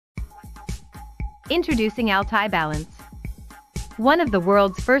Introducing Altai Balance, one of the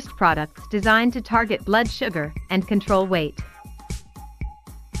world's first products designed to target blood sugar and control weight.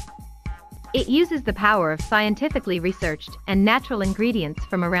 It uses the power of scientifically researched and natural ingredients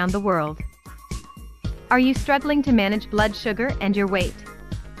from around the world. Are you struggling to manage blood sugar and your weight?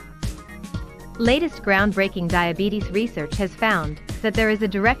 Latest groundbreaking diabetes research has found that there is a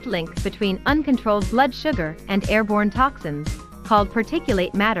direct link between uncontrolled blood sugar and airborne toxins, called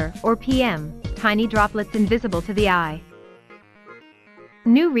particulate matter or PM, tiny droplets invisible to the eye.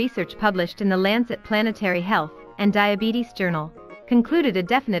 New research published in the Lancet Planetary Health and Diabetes Journal concluded a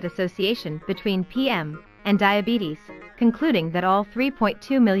definite association between PM and diabetes, concluding that all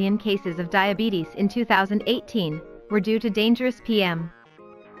 3.2 million cases of diabetes in 2018 were due to dangerous PM.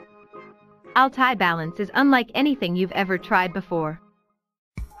 Altai Balance is unlike anything you've ever tried before.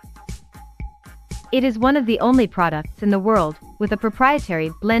 It is one of the only products in the world with a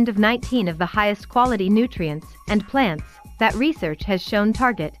proprietary blend of 19 of the highest quality nutrients and plants that research has shown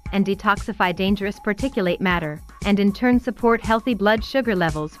target and detoxify dangerous particulate matter, and in turn support healthy blood sugar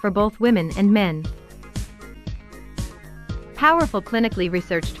levels for both women and men. Powerful clinically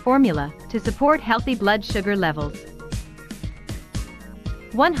researched formula to support healthy blood sugar levels.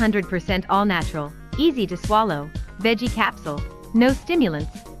 100% all-natural, easy to swallow, veggie capsule, no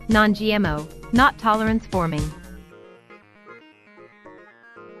stimulants, non-GMO, not tolerance-forming.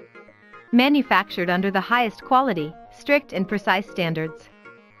 Manufactured under the highest quality, strict and precise standards.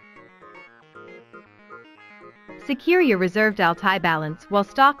 Secure your reserved Altai Balance while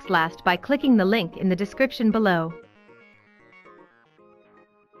stocks last by clicking the link in the description below.